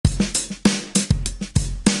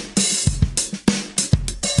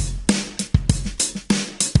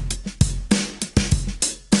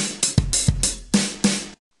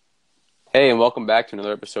Hey, and welcome back to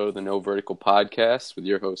another episode of the No Vertical Podcast with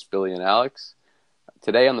your hosts, Billy and Alex.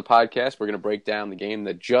 Today on the podcast, we're going to break down the game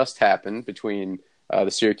that just happened between the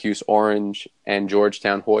Syracuse Orange and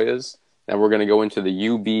Georgetown Hoyas. Then we're going to go into the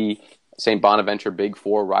UB St. Bonaventure Big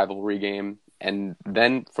Four rivalry game. And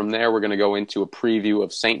then from there, we're going to go into a preview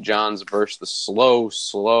of St. John's versus the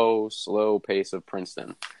slow pace of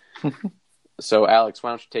Princeton. So, Alex, why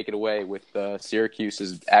don't you take it away with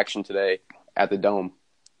Syracuse's action today at the Dome?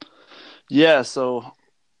 Yeah, so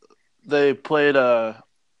they played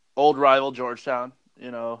old rival Georgetown,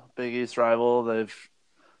 Big East rival. They've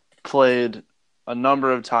played a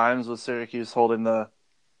number of times with Syracuse holding the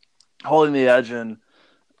edge in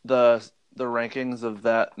the rankings of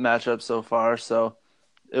that matchup so far. So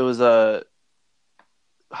it was a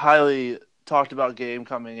highly talked about game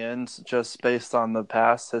coming in, just based on the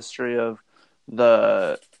past history of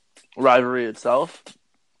the rivalry itself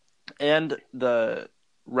and the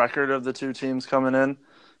record of the two teams coming in.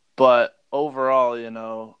 But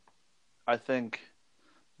overall, I think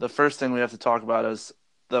the first thing we have to talk about is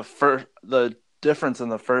the difference in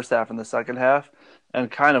the first half and the second half, and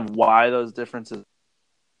kind of why those differences.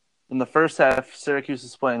 In the first half, Syracuse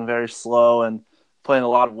is playing very slow and playing a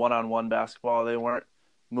lot of one-on-one basketball. They weren't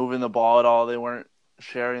moving the ball at all. They weren't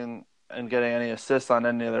sharing and getting any assists on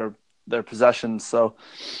any of their possessions. So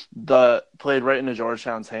the played right into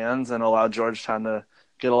Georgetown's hands and allowed Georgetown to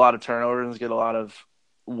get a lot of turnovers, get a lot of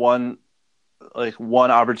one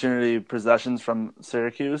opportunity possessions from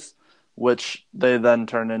Syracuse, which they then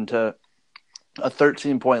turned into a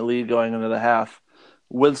 13-point lead going into the half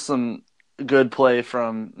with some good play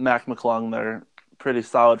from Mac McClung, their pretty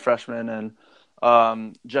solid freshman,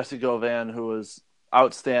 and Jesse Govan, who was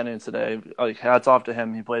outstanding today. Hats off to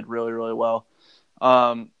him. He played really, really well.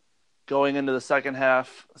 Going into the second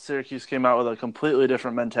half, Syracuse came out with a completely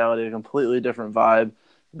different mentality, a completely different vibe.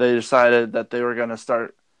 They decided that they were going to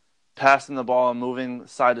start passing the ball and moving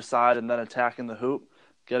side to side and then attacking the hoop,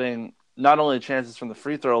 getting not only chances from the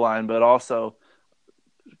free throw line, but also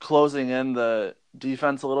closing in the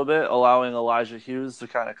defense a little bit, allowing Elijah Hughes to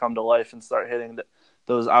kind of come to life and start hitting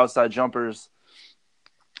those outside jumpers.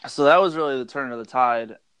 So that was really the turn of the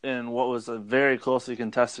tide in what was a very closely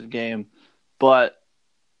contested game. But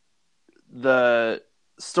the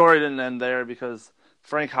story didn't end there because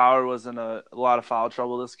Frank Howard was in a lot of foul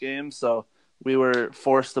trouble this game, so we were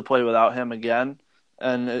forced to play without him again.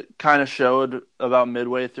 And it kind of showed about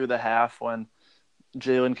midway through the half when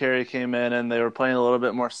Jalen Carey came in and they were playing a little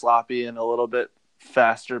bit more sloppy and a little bit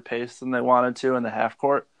faster pace than they wanted to in the half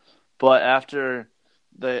court. But after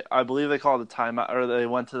I believe they called a timeout, or they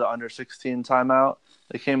went to the under 16 timeout.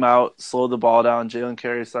 They came out, slowed the ball down. Jalen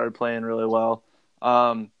Carey started playing really well.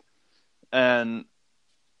 And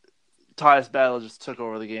Tyus Battle just took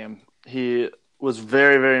over the game. He was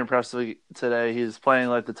very, very impressive today. He's playing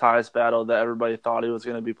like the Tyus Battle that everybody thought he was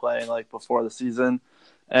going to be playing like before the season.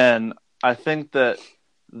 And I think that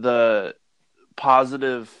the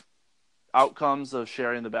positive outcomes of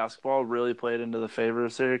sharing the basketball really played into the favor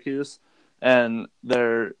of Syracuse. And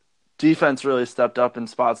their defense really stepped up in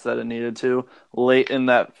spots that it needed to. Late in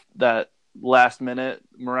that last minute,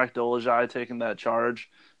 Marek Dolezaj taking that charge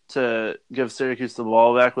to give Syracuse the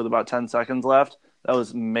ball back with about 10 seconds left. That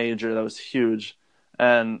was major. That was huge.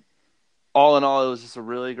 And all in all, it was just a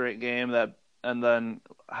really great game. And then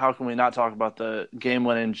how can we not talk about the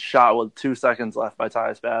game-winning shot with 2 seconds left by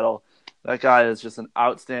Tyus Battle? That guy is just an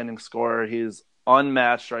outstanding scorer. He's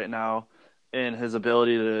unmatched right now in his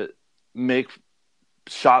ability to make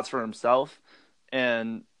shots for himself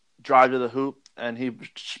and drive to the hoop. And he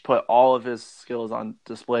put all of his skills on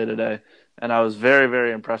display today. And I was very,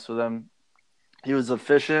 very impressed with him. He was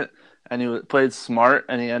efficient, and he played smart,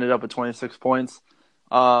 and he ended up with 26 points.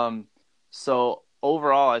 So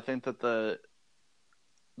overall, I think that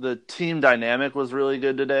the team dynamic was really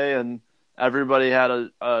good today, and everybody had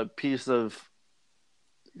a piece of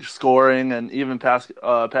scoring, and even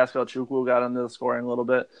Pascal Chukwu got into the scoring a little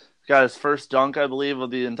bit. Got his first dunk, I believe, of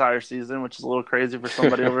the entire season, which is a little crazy for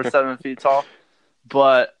somebody over 7 feet tall.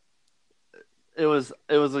 But it was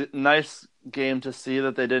a nice game to see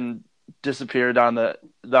that they didn't disappear down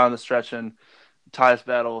the stretch, and Tyus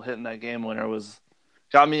Battle hitting that game winner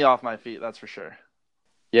got me off my feet, that's for sure.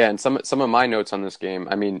 Yeah, and some of my notes on this game,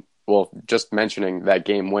 I mean, well, just mentioning that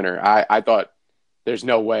game winner, I thought there's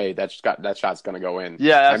no way that shot's going to go in.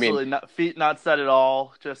 Yeah, absolutely. I mean, feet not set at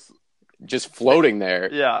all, just floating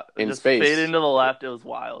there. Yeah, in just space. Fading to the left. It was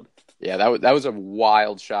wild. Yeah, that was a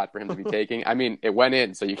wild shot for him to be taking. I mean, it went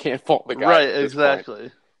in, so you can't fault the guy. Right,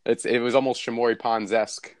 exactly. It was almost Shamorie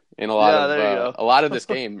Ponds-esque in a lot of a lot of this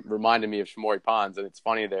game reminded me of Shamorie Ponds, and it's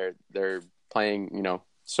funny they're playing,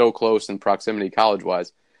 so close in proximity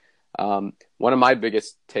college-wise. One of my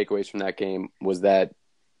biggest takeaways from that game was that,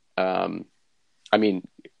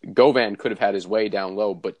 Govan could have had his way down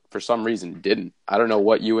low, but for some reason didn't. I don't know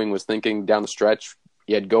what Ewing was thinking down the stretch.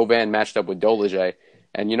 He had Govan matched up with Dolezaj,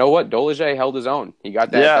 and you know what? Dolezaj held his own. He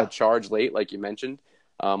got that charge late, like you mentioned,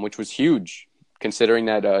 which was huge, considering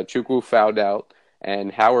that Chukwu fouled out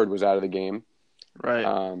and Howard was out of the game.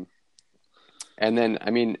 Right. And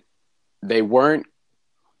then, they weren't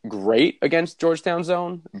great against Georgetown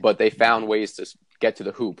zone, but they found ways to get to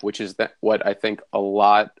the hoop, which is what I think a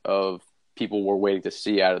lot of people were waiting to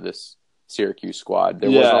see out of this Syracuse squad. There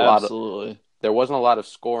wasn't a lot of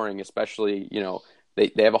scoring, especially,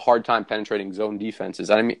 they have a hard time penetrating zone defenses.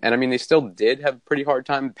 They still did have a pretty hard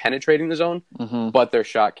time penetrating the zone, but their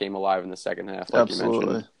shot came alive in the second half, like you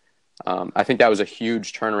mentioned. I think that was a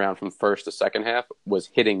huge turnaround from first to second half, was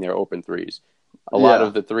hitting their open threes. A lot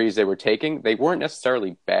of the threes they were taking, they weren't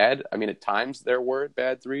necessarily bad. At times there were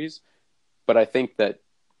bad threes, but I think that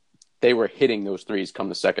they were hitting those threes come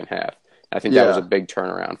the second half. I think that was a big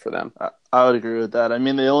turnaround for them. I would agree with that.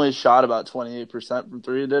 They only shot about 28% from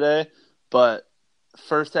three today, but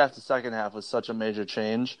first half to second half was such a major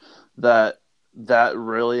change that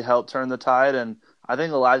really helped turn the tide. And I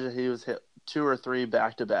think Elijah Hughes hit 2 or 3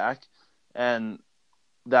 back-to-back, and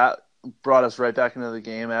that brought us right back into the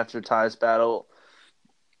game after Ty's battle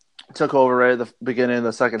took over right at the beginning of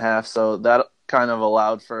the second half. So that kind of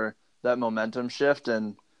allowed for that momentum shift,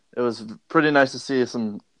 and it was pretty nice to see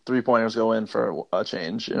some three-pointers go in for a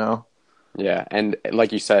change, Yeah, and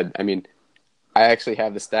like you said, I actually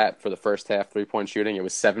have the stat for the first half three-point shooting. It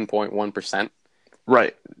was 7.1%.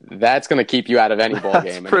 Right. That's going to keep you out of any ball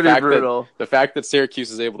game. Pretty brutal. The fact that Syracuse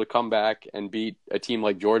is able to come back and beat a team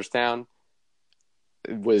like Georgetown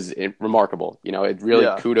was remarkable. It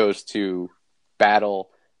really kudos to Battle,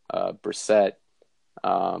 Brissett,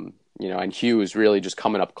 and Hughes really just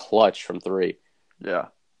coming up clutch from three. Yeah.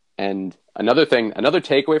 And another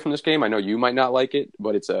takeaway from this game, I know you might not like it,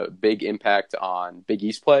 but it's a big impact on Big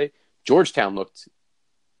East play. Georgetown looked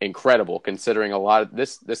incredible, considering a lot of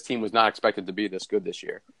this team was not expected to be this good this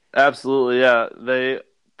year. Absolutely, yeah. They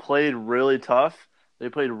played really tough. They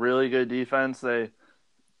played really good defense. They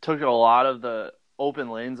took a lot of the open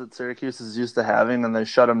lanes that Syracuse is used to having, and they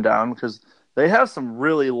shut them down because they have some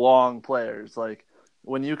really long players. Like,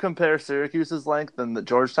 when you compare Syracuse's length and the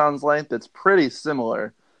Georgetown's length, it's pretty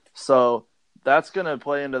similar. So that's going to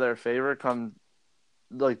play into their favor come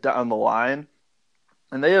down the line.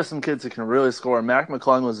 And they have some kids that can really score. Mac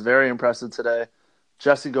McClung was very impressive today.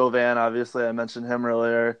 Jesse Govan, obviously, I mentioned him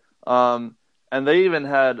earlier. And they even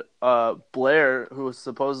had Blair, who was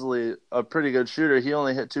supposedly a pretty good shooter. He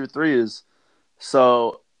only hit 2 threes.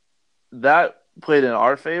 So that played in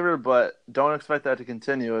our favor, but don't expect that to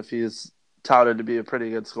continue if he's touted to be a pretty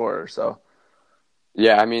good scorer. So,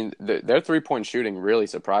 yeah, their three-point shooting really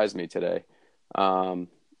surprised me today.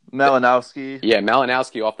 Malinowski. Yeah,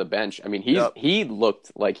 Malinowski off the bench. He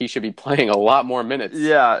looked like he should be playing a lot more minutes.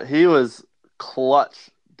 Yeah, he was clutch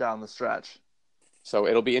down the stretch. So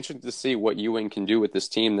it'll be interesting to see what Ewing can do with this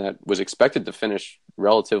team that was expected to finish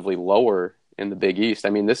relatively lower in the Big East.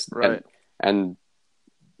 Right. And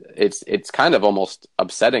it's kind of almost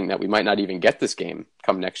upsetting that we might not even get this game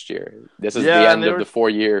come next year. This is the end of the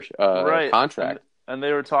 4-year contract. And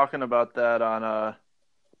they were talking about that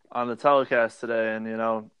on the telecast today,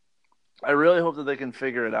 and I really hope that they can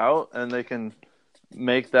figure it out and they can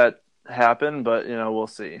make that happen, but we'll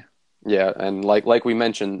see. Yeah, and like we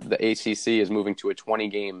mentioned, the ACC is moving to a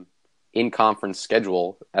 20-game in-conference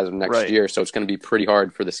schedule as of next year, so it's going to be pretty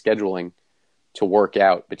hard for the scheduling to work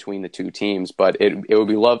out between the two teams. But it would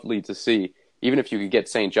be lovely to see, even if you could get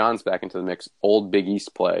St. John's back into the mix, old Big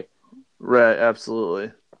East play. Right,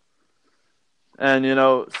 absolutely. And,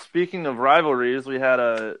 speaking of rivalries, we had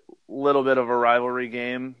a little bit of a rivalry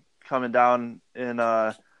game coming down in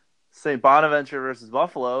St. Bonaventure versus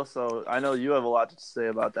Buffalo. So I know you have a lot to say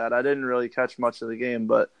about that. I didn't really catch much of the game,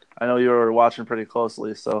 but I know you were watching pretty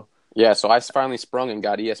closely. So yeah, so I finally sprung and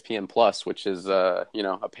got ESPN Plus, which is a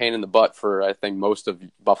pain in the butt for I think most of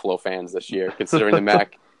Buffalo fans this year, considering the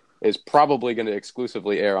MAC is probably going to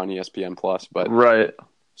exclusively air on ESPN Plus. But right.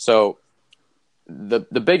 So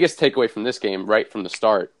the biggest takeaway from this game, right from the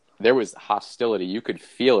start, there was hostility. You could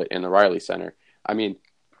feel it in the Riley Center.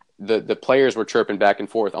 The players were chirping back and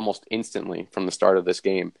forth almost instantly from the start of this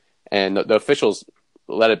game, and the officials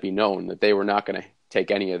let it be known that they were not going to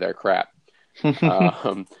take any of their crap.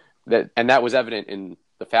 That was evident in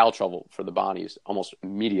the foul trouble for the Bonnies almost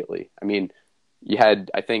immediately. You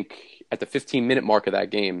had, I think, at the 15-minute mark of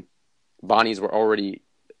that game, Bonnies were already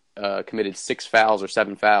committed 6 fouls or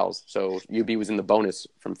 7 fouls. So UB was in the bonus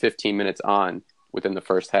from 15 minutes on within the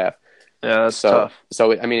first half. Yeah, that's tough.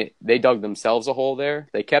 So I mean, they dug themselves a hole there.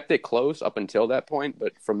 They kept it close up until that point,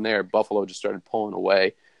 but from there, Buffalo just started pulling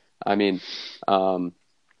away. I mean,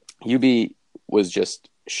 UB was just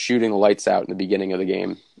shooting the lights out in the beginning of the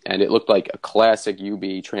game, and it looked like a classic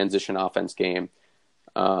UB transition offense game.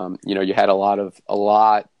 You had a lot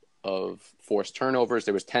of forced turnovers.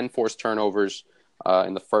 There was 10 forced turnovers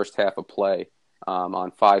in the first half of play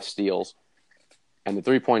on 5 steals, and the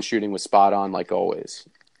 3-point shooting was spot on like always.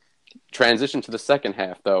 Transition to the second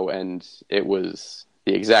half, though, and it was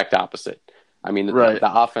the exact opposite. I mean, the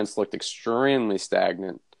offense looked extremely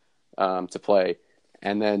stagnant to play,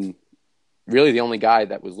 and then really the only guy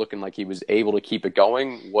that was looking like he was able to keep it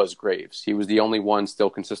going was Graves. He was the only one still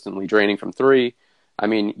consistently draining from 3. I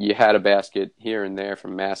mean, you had a basket here and there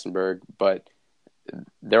from Massenburg, but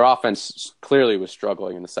their offense clearly was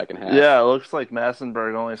struggling in the second half. Yeah, it looks like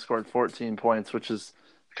Massenburg only scored 14 points, which is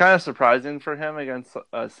kind of surprising for him against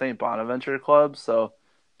St. Bonaventure club. So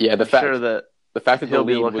yeah, the fact that the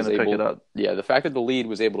lead was able, the fact that the lead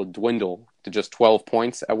was able to dwindle to just 12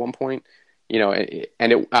 points at one point,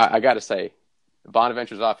 I got to say,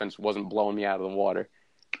 Bonaventure's offense wasn't blowing me out of the water.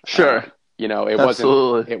 Sure.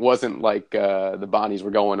 It wasn't like the Bonnies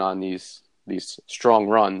were going on these strong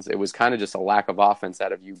runs. It was kind of just a lack of offense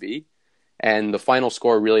out of UB, and the final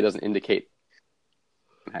score really doesn't indicate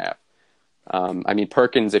half. I mean,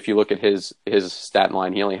 Perkins, if you look at his stat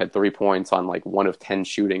line, he only had 3 points on like 1 of 10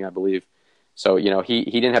 shooting, I believe. So, he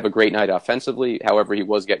didn't have a great night offensively. However, he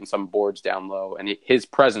was getting some boards down low, and his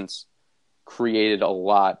presence created a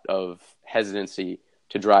lot of hesitancy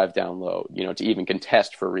to drive down low, to even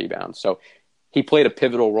contest for rebounds. So he played a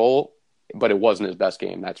pivotal role, but it wasn't his best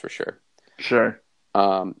game, that's for sure. Sure.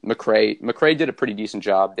 McRae did a pretty decent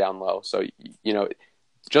job down low. So,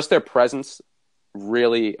 just their presence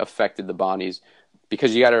really affected the Bonnies,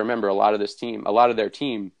 because you got to remember a lot of their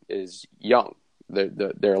team is young.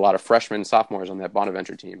 There are a lot of freshmen and sophomores on that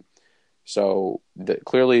Bonaventure team. So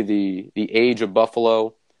clearly the age of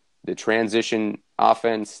Buffalo, the transition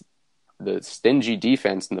offense, the stingy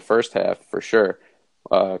defense in the first half, for sure,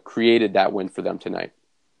 created that win for them tonight.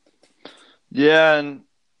 Yeah, and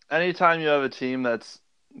anytime you have a team that's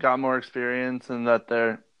got more experience and that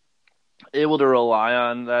they're able to rely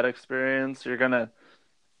on that experience, you're going to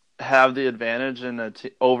have the advantage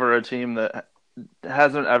over a team that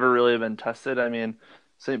hasn't ever really been tested. I mean,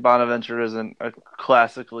 St. Bonaventure isn't a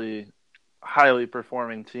classically highly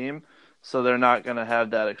performing team, so they're not going to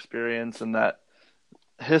have that experience and that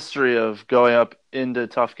history of going up into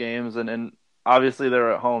tough games. And obviously they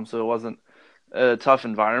were at home, so it wasn't a tough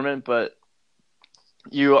environment, but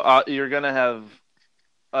you're going to have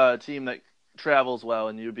a team that travels well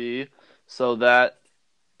in UB, so that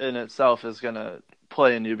in itself is going to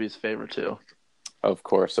play in UB's favor too. Of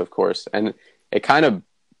course. And it kind of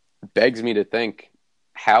begs me to think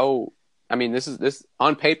this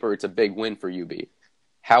on paper, it's a big win for UB.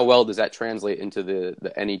 How well does that translate into the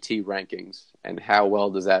NET rankings, and how well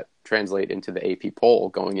does that translate into the AP poll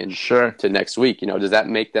going into next week? Does that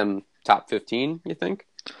make them top 15, you think?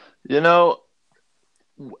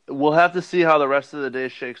 We'll have to see how the rest of the day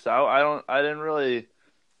shakes out. I didn't really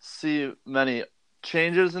see many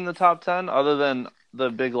changes in the top 10 other than the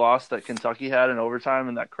big loss that Kentucky had in overtime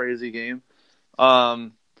in that crazy game.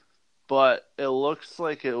 But it looks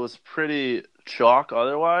like it was pretty chalk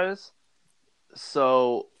otherwise.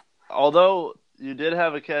 So, although you did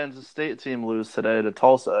have a Kansas State team lose today to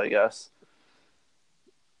Tulsa, I guess,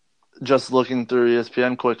 just looking through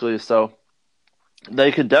ESPN quickly, so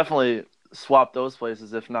they could definitely swap those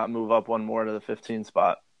places, if not move up one more to the 15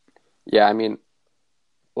 spot. Yeah, I mean,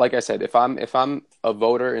 like I said, if I'm a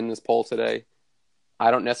voter in this poll today,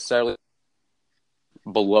 I don't necessarily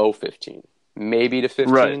below 15, maybe to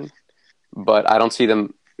 15, right, but I don't see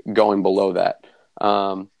them going below that.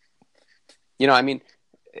 I mean,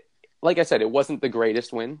 like I said, it wasn't the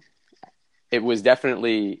greatest win. It was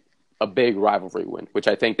definitely a big rivalry win, which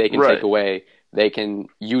I think they can take away. They can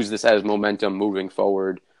use this as momentum moving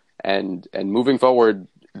forward. And moving forward,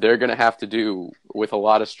 they're going to have to do with a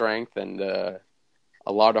lot of strength and a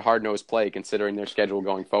lot of hard-nosed play, considering their schedule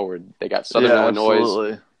going forward. They got Southern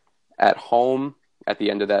Illinois at home at the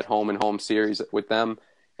end of that home-and-home series with them.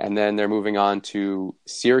 And then they're moving on to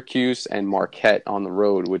Syracuse and Marquette on the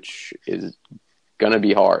road, which is going to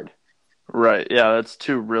be hard. Right. Yeah, that's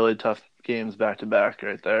 2 really tough games back-to-back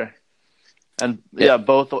right there. And,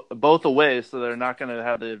 both away, so they're not going to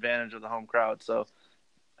have the advantage of the home crowd. So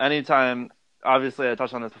anytime obviously I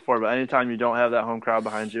touched on this before, but anytime you don't have that home crowd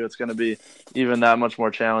behind you, it's going to be even that much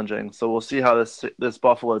more challenging. So we'll see how this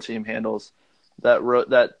Buffalo team handles that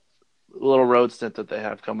little road stint that they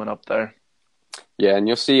have coming up there. Yeah, and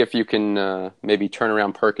you'll see if you can maybe turn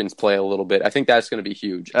around Perkins' play a little bit. I think that's going to be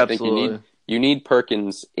huge. Absolutely. I think you need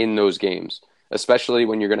Perkins in those games, especially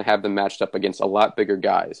when you're going to have them matched up against a lot bigger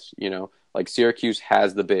guys. Like Syracuse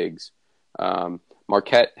has the bigs.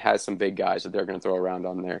 Marquette has some big guys that they're going to throw around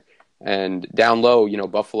on there. And down low,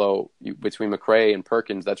 Buffalo, between McRae and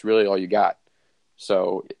Perkins, that's really all you got.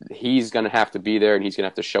 So he's going to have to be there, and he's going to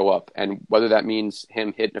have to show up. And whether that means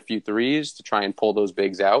him hitting a few threes to try and pull those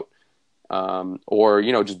bigs out, or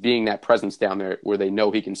just being that presence down there where they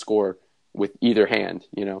know he can score with either hand.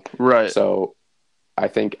 Right. So I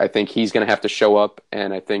think he's going to have to show up,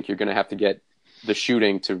 and I think you're going to have to get the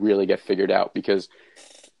shooting to really get figured out, because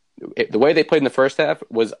the way they played in the first half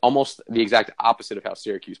was almost the exact opposite of how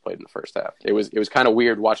Syracuse played in the first half. It was kind of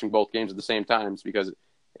weird watching both games at the same times, because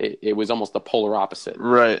it was almost the polar opposite.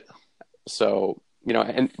 Right. So,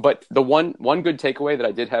 but the one good takeaway that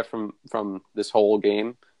I did have from this whole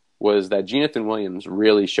game was that Jonathan Williams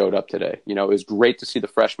really showed up today. It was great to see the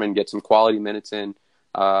freshman get some quality minutes in.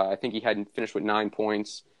 I think he hadn't finished with 9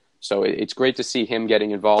 points. So it's great to see him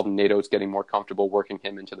getting involved, and Nate Oates getting more comfortable working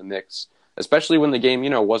him into the mix, especially when the game,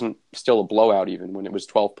 wasn't still a blowout, even when it was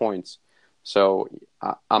 12 points. So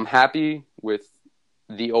I'm happy with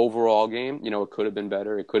the overall game. It could have been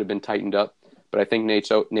better. It could have been tightened up. But I think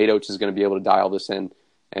Nate Oates is going to be able to dial this in.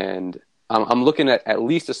 And I'm looking at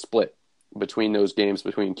least a split between those games,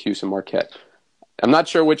 between Cuse and Marquette. I'm not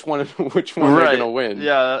sure which one they're going to win.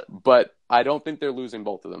 Yeah. But I don't think they're losing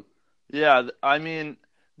both of them. Yeah, I mean,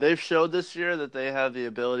 they've showed this year that they have the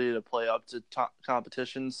ability to play up to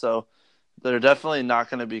competition, so they're definitely not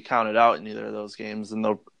going to be counted out in either of those games. And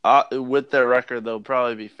they'll, with their record, they'll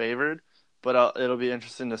probably be favored, but it'll be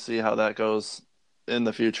interesting to see how that goes in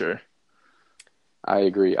the future. I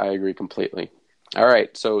agree completely. All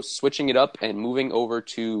right, so switching it up and moving over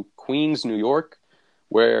to Queens, New York,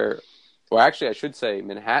 actually I should say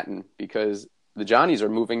Manhattan, because the Johnnies are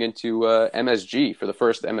moving into MSG for the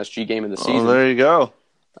first MSG game of the season. Oh, there you go.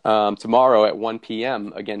 Tomorrow at 1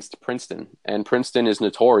 p.m. against Princeton. And Princeton is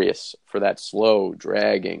notorious for that slow,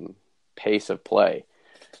 dragging pace of play.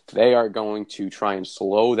 They are going to try and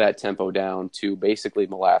slow that tempo down to basically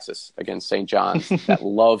molasses against St. John's that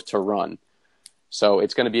love to run. So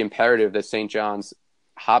it's going to be imperative that St. John's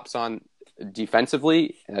hops on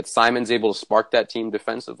defensively, and that Simon's able to spark that team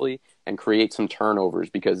defensively and create some turnovers,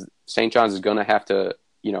 because St. John's is going to have to,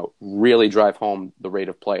 really drive home the rate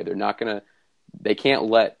of play. They can't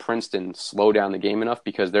let Princeton slow down the game enough,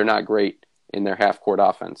 because they're not great in their half-court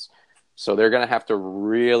offense. So they're going to have to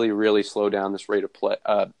really, really slow down this rate of play,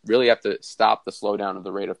 really have to stop the slowdown of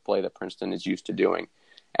the rate of play that Princeton is used to doing.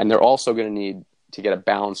 And they're also going to need to get a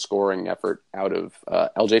balanced scoring effort out of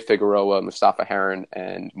LJ Figueroa, Mustafa Heron,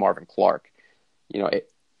 and Marvin Clark.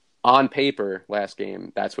 On paper, last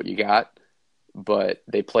game, that's what you got. But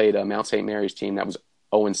they played a Mount St. Mary's team that was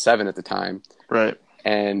 0-7 at the time. Right.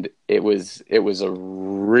 And it was a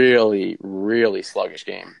really, really sluggish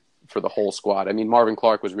game for the whole squad. I mean, Marvin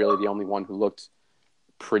Clark was really the only one who looked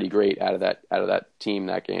pretty great out of that team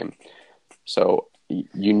that game. So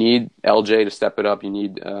you need LJ to step it up. You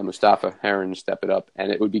need Mustafa Heron to step it up.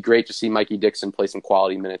 And it would be great to see Mikey Dixon play some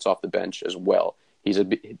quality minutes off the bench as well. He's a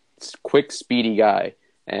quick, speedy guy,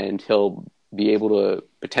 and he'll be able to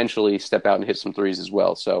potentially step out and hit some threes as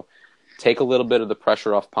well. So take a little bit of the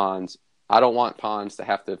pressure off Pons. I don't want Pons to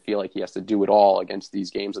have to feel like he has to do it all against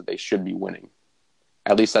these games that they should be winning.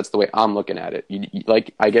 At least that's the way I'm looking at it.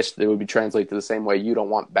 I guess it would be translated to the same way you don't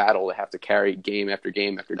want Battle to have to carry game after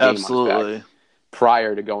game after game Absolutely. on his back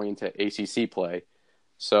prior to going into ACC play.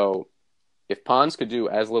 So if Pons could do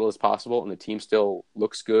as little as possible and the team still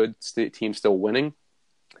looks good, team still winning,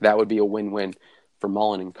 that would be a win-win for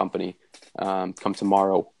Mullen and company come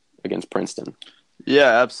tomorrow against Princeton.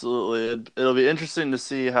 Yeah, absolutely. It'll be interesting to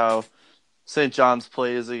see how St. John's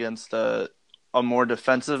plays against a more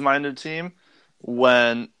defensive-minded team,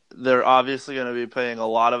 when they're obviously going to be paying a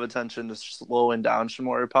lot of attention to slowing down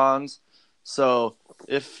Shamorie Pons. So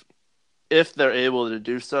if they're able to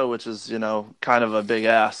do so, which is, kind of a big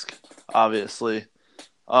ask, obviously,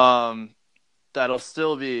 that'll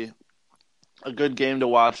still be a good game to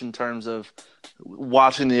watch in terms of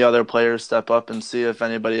watching the other players step up and see if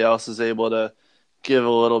anybody else is able to give a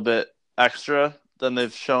little bit extra than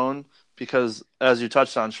they've shown, because as you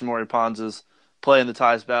touched on, Shamorie Pons is playing the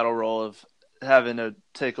Ties battle role of having to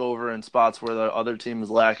take over in spots where the other team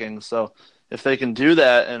is lacking. So if they can do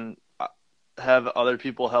that and have other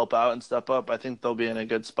people help out and step up, I think they'll be in a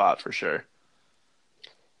good spot for sure.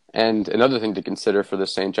 And another thing to consider for the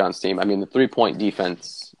St. John's team, I mean, the 3-point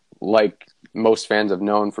defense, like most fans have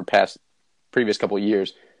known for previous couple of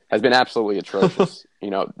years, has been absolutely atrocious.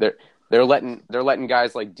 They're letting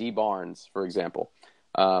guys like D Barnes, for example.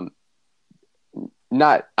 I'm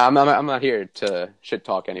not here to shit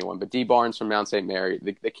talk anyone, but D Barnes from Mount St. Mary,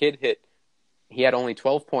 the kid he had only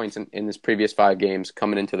 12 points in his previous 5 games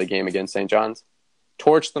coming into the game against St. John's.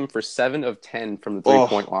 Torched them for 7 of 10 from the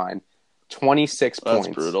 3-point line, 26 points.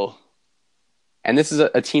 That's brutal. And this is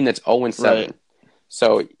a team that's 0-7. Right.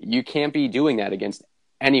 So you can't be doing that against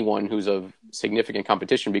anyone who's of significant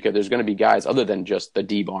competition, because there's going to be guys other than just the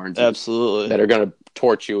D Barnes absolutely that are going to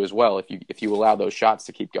torch you as well if you allow those shots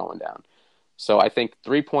to keep going down. So I think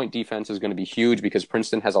 3-point defense is going to be huge, because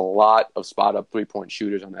Princeton has a lot of spot-up 3-point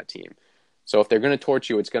shooters on that team. So if they're going to torch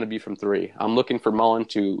you, it's going to be from 3. I'm looking for Mullen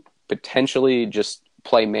to potentially just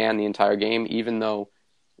play man the entire game, even though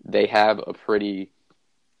they have a pretty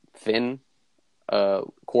thin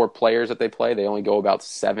core players that they play. They only go about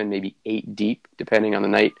 7, maybe 8 deep, depending on the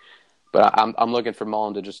night. But I'm looking for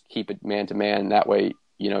Mullen to just keep it man to man. That way,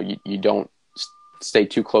 you don't stay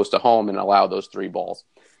too close to home and allow those 3 balls.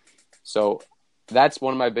 So that's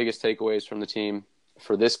one of my biggest takeaways from the team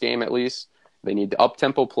for this game, at least. They need the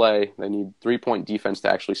up-tempo play. They need 3-point defense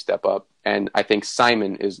to actually step up. And I think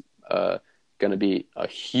Simon is going to be a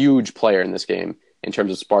huge player in this game in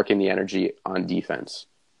terms of sparking the energy on defense.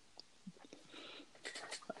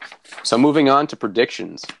 So moving on to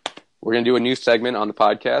predictions. We're going to do a new segment on the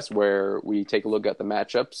podcast where we take a look at the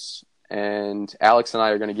matchups, and Alex and I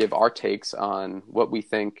are going to give our takes on what we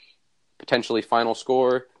think potentially final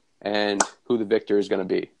score and who the victor is going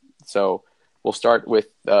to be. So we'll start with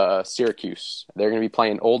Syracuse. They're going to be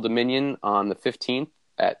playing Old Dominion on the 15th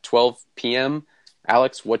at 12 p.m.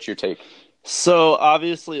 Alex, what's your take? So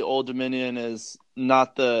obviously Old Dominion is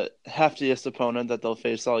not the heftiest opponent that they'll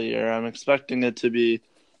face all year. I'm expecting it to be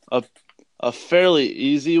a fairly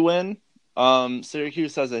easy win.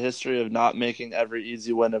 Syracuse has a history of not making every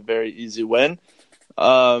easy win a very easy win,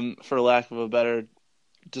 for lack of a better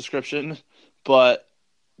description. But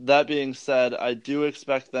that being said, I do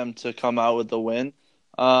expect them to come out with the win.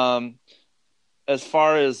 As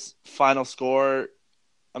far as final score,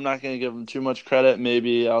 I'm not going to give them too much credit.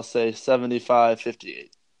 Maybe I'll say 75-58.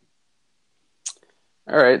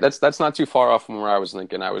 All right, that's not too far off from where I was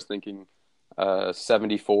thinking. I was thinking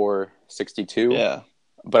 74-62. Yeah.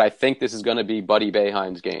 But I think this is going to be Buddy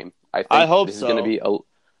Boeheim's game. I hope this so. Is going to be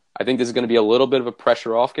I think this is going to be a little bit of a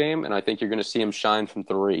pressure off game, and I think you're going to see him shine from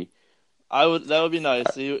 3. That would be nice.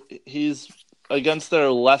 He's against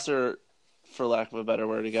their lesser, for lack of a better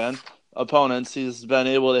word again, opponents. He's been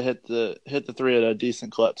able to hit the 3 at a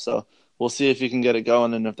decent clip. So we'll see if he can get it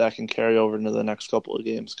going and if that can carry over into the next couple of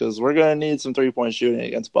games, because we're going to need some 3-point shooting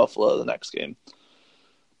against Buffalo the next game.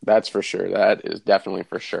 That's for sure. That is definitely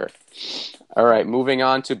for sure. All right, moving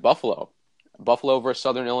on to Buffalo. Buffalo versus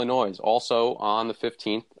Southern Illinois, also on the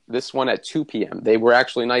 15th. This one at 2 p.m. They were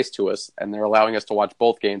actually nice to us, and they're allowing us to watch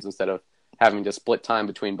both games instead of having to split time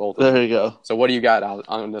between both of them. There you go. So what do you got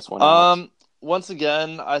on this one? Once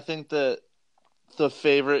again, I think that the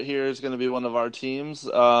favorite here is going to be one of our teams.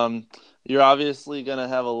 You're obviously going to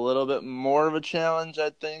have a little bit more of a challenge, I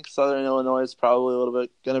think. Southern Illinois is probably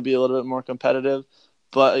going to be a little bit more competitive.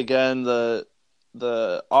 But again, the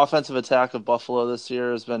offensive attack of Buffalo this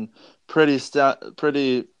year has been pretty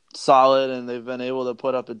solid, and they've been able to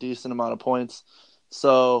put up a decent amount of points.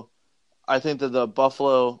 So I think that the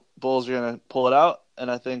Buffalo Bulls are going to pull it out,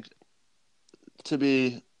 and I think to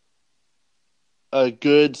be a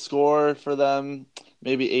good score for them,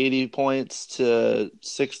 maybe 80 points to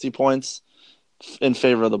 60 points in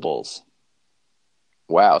favor of the Bulls.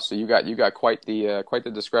 Wow, so you got quite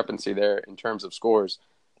the discrepancy there in terms of scores.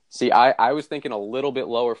 See, I was thinking a little bit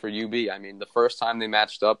lower for UB. I mean, the first time they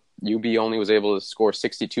matched up, UB only was able to score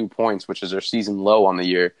 62 points, which is their season low on the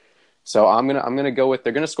year. So I'm gonna go with,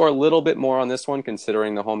 they're gonna score a little bit more on this one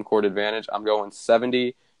considering the home court advantage. I'm going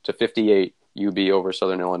 70-58 UB over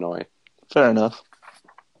Southern Illinois. Fair enough.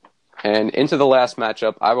 And into the last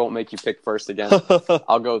matchup, I won't make you pick first again.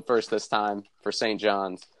 I'll go first this time for St.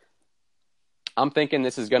 John's. I'm thinking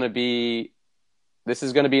this is going to be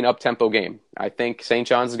an up-tempo game. I think St.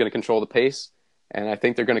 John's is going to control the pace, and I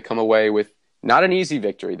think they're going to come away with not an easy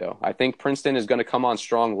victory, though. I think Princeton is going to come on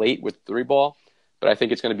strong late with 3-ball, but I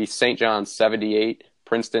think it's going to be St. John's 78,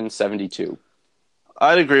 Princeton 72.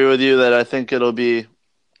 I'd agree with you that I think it'll be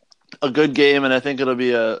a good game, and I think it'll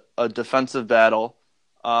be a defensive battle.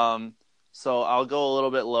 So I'll go a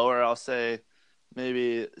little bit lower. I'll say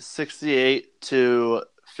maybe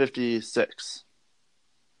 68-56.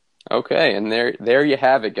 Okay, and there you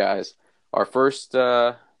have it, guys. Our first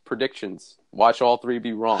predictions. Watch all 3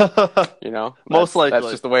 be wrong. You know, Most likely.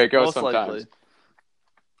 That's just the way it goes Most sometimes. likely.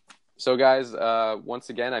 So, guys, once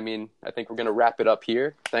again, I think we're going to wrap it up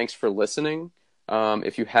here. Thanks for listening.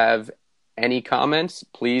 If you have any comments,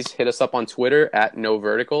 please hit us up on Twitter at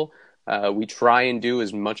NoVertical. We try and do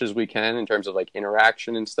as much as we can in terms of like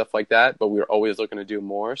interaction and stuff like that, but we're always looking to do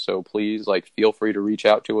more. So please, feel free to reach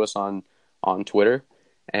out to us on Twitter,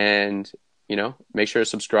 and make sure to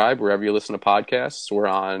subscribe wherever you listen to podcasts. We're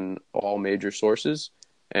on all major sources,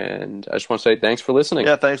 and I just want to say thanks for listening.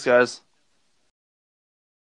 Yeah, thanks, guys.